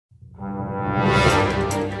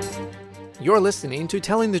You're listening to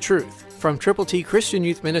Telling the Truth from Triple T Christian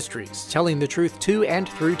Youth Ministries, telling the truth to and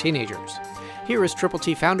through teenagers. Here is Triple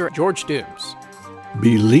T founder George Dooms.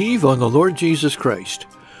 Believe on the Lord Jesus Christ,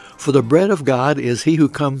 for the bread of God is he who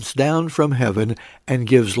comes down from heaven and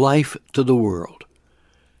gives life to the world.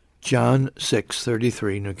 John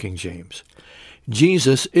 6:33, New King James.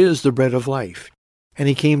 Jesus is the bread of life, and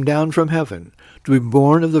he came down from heaven to be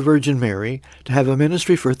born of the Virgin Mary, to have a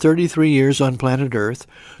ministry for 33 years on planet Earth,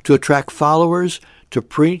 to attract followers, to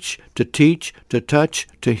preach, to teach, to touch,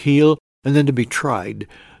 to heal, and then to be tried,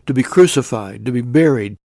 to be crucified, to be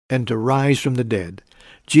buried, and to rise from the dead.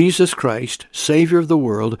 Jesus Christ, Savior of the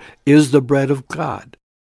world, is the bread of God.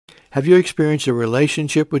 Have you experienced a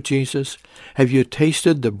relationship with Jesus? Have you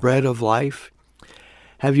tasted the bread of life?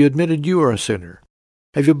 Have you admitted you are a sinner?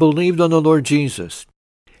 Have you believed on the Lord Jesus?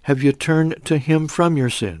 Have you turned to him from your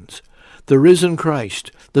sins? The risen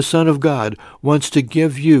Christ, the Son of God, wants to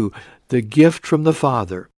give you the gift from the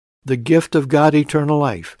Father, the gift of God, eternal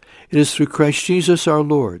life. It is through Christ Jesus our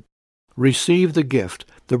Lord. Receive the gift,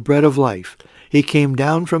 the bread of life. He came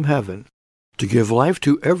down from heaven to give life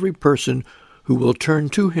to every person who will turn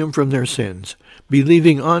to him from their sins,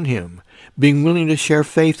 believing on him, being willing to share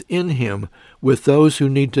faith in him with those who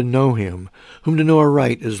need to know him, whom to know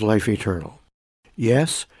aright is life eternal.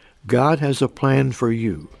 Yes, God has a plan for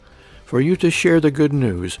you to share the good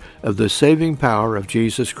news of the saving power of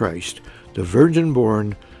Jesus Christ, the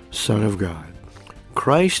virgin-born Son of God.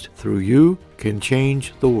 Christ, through you, can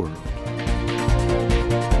change the world.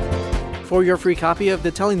 For your free copy of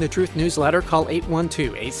the Telling the Truth newsletter, call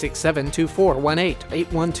 812-867-2418,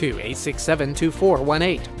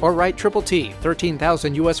 812-867-2418, or write Triple T,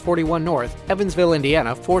 13,000 U.S. 41 North, Evansville,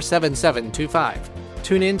 Indiana, 47725.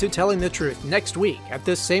 Tune in to Telling the Truth next week at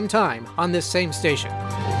this same time on this same station.